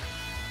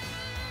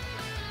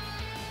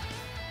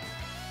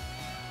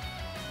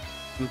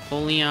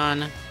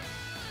 Empoleon,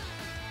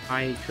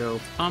 Hydro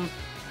Pump,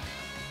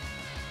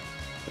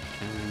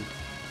 and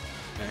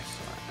Air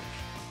Slash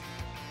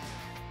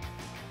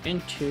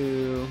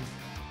into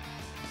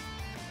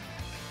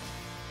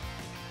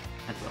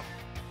Hydro.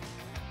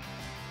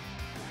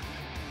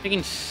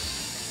 Taking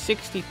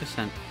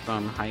 60%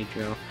 from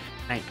Hydro.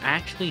 I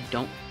actually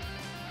don't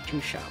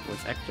two-shot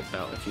with Extra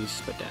Bell if you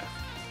split that.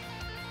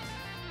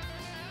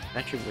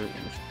 That should really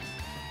interesting.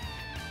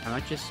 I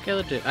might just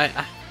Skeleton.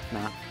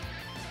 Nah.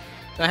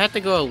 So I have to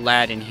go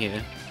Aladdin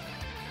here.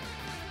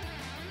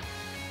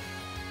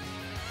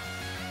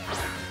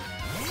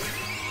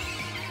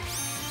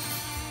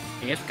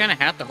 I guess we kind of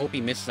have to hope he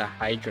misses a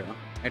Hydro.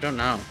 I don't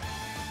know.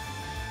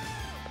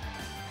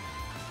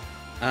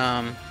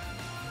 Now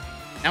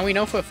we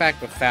know for a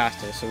fact we're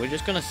faster, so we're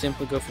just gonna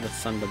simply go for the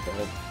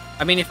Thunderbolt.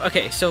 I mean,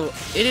 okay, so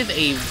it is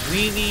a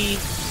really...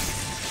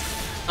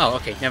 Oh,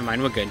 okay, never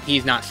mind, we're good.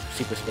 He's not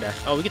super speed dash.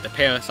 Oh, we get the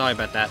pair, sorry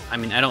about that. I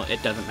mean,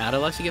 it doesn't matter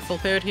unless you get full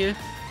paired here.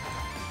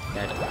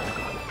 Yeah, it doesn't matter.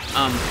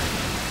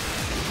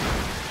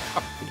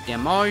 Oh, big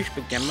damage,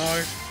 big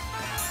damage.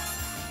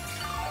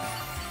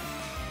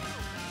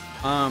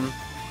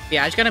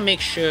 Yeah, I just gotta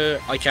make sure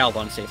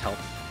Albon stays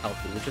healthy,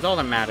 which is all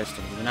that matters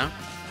to me, you know?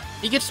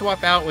 He gets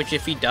swap out, which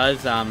if he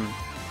does,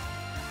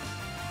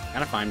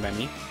 kinda fine by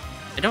me.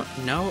 I don't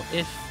know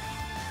if,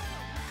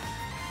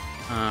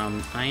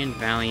 Iron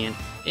Valiant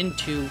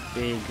into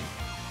Big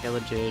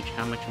Pillagage,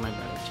 how much am I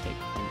about to take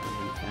from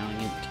Iron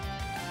Valiant?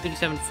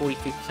 37,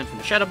 43% from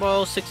a Shadow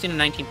Ball, 16 and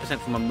 19%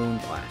 from a Moon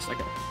Blast.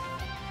 Okay.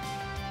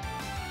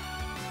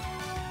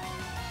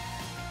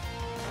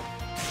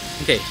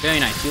 Okay, very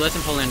nice. He lets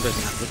him pull in goes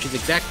down, which is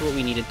exactly what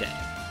we needed there.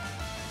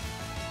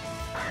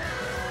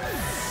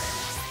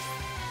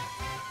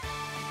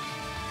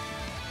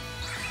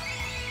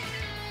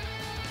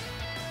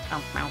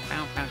 Bow, bow,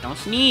 bow, bow. Don't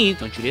sneeze.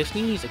 Don't you dare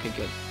sneeze. Okay,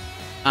 good.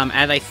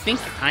 As I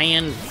think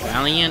Iron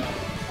Valiant,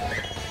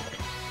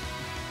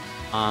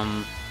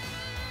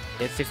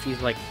 guess if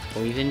he's like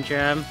Poison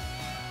Jab,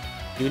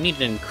 you would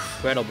need an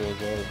incredible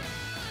roll.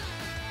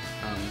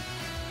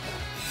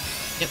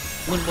 Yep,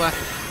 Moonblast.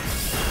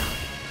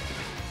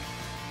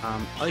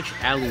 Arch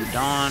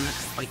Aludon,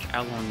 Arch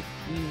Alon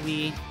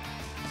Eevee.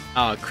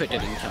 Oh, crit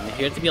didn't kill me.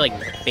 You have to be like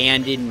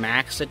Banded,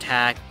 Max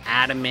Attack,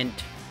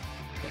 Adamant.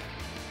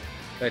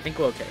 So I think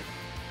we're okay.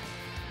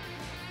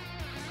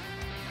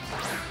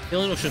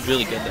 Healing was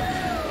really good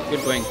though.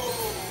 Good wing.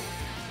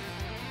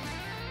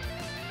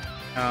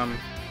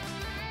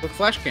 With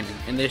Flash Cannon,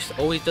 and this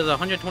always does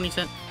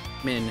 120%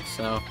 min,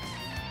 so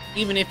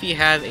even if he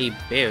has a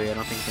berry, I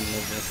don't think he can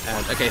live this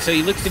as. Okay, so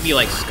he looks to be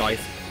like Scarf.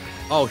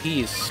 Oh,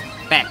 he is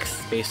specs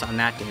based on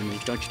that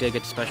damage. Don't you dare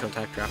get the special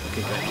attack drop.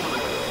 Okay, good.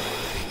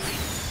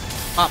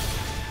 Up.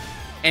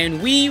 And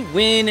we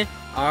win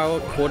our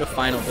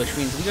quarterfinals, which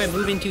means we are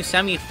moving to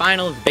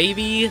semifinals,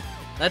 baby.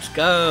 Let's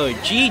go.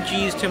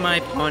 GG's to my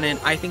opponent.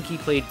 I think he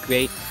played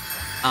great.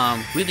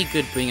 Really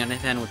good bring on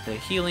his end with the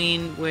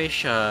healing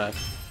wish. That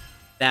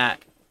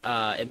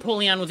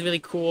Empoleon was really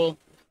cool.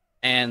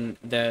 And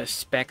the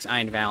Specs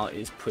Iron Val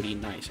is pretty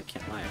nice. I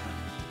can't lie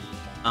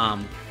about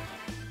it.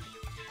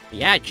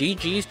 Yeah,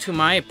 GG's to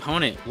my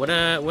opponent. What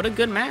a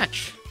good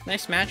match.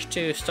 Nice match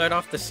to start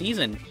off the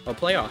season or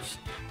playoffs.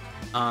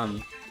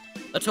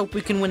 Let's hope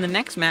we can win the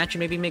next match and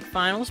maybe make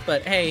finals.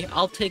 But hey,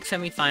 I'll take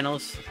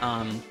semifinals.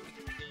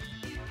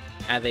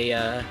 As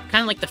a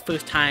kind of like the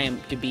first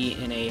time to be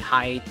in a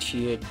high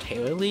tier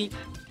Tera League.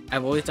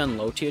 I've always done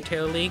low tier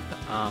Tera League.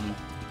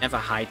 Never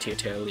high tier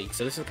Tera League.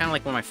 So this is kind of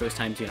like one of my first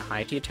times doing a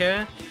high tier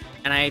Tera.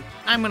 And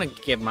I'm gonna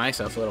give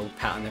myself a little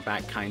pat on the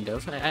back, kind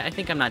of. I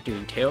think I'm not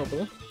doing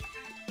terrible.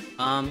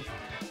 But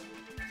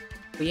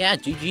yeah,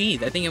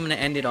 GG's. I think I'm gonna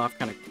end it off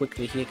kind of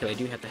quickly here because I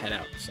do have to head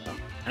out. So,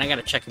 and I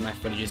gotta check if my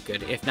footage is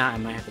good. If not, I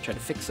might have to try to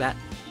fix that.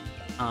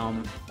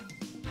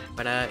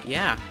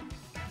 Yeah.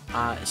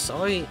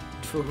 Sorry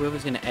for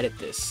whoever's gonna edit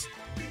this.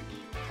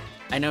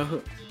 I know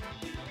who.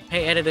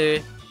 Hey,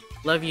 editor,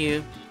 love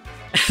you.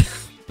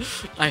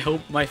 I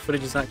hope my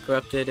footage is not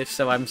corrupted. If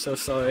so, I'm so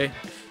sorry.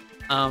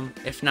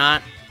 If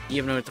not,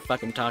 you don't know what the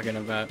fuck I'm talking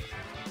about.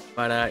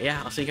 But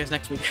yeah, I'll see you guys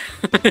next week.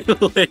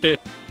 Later.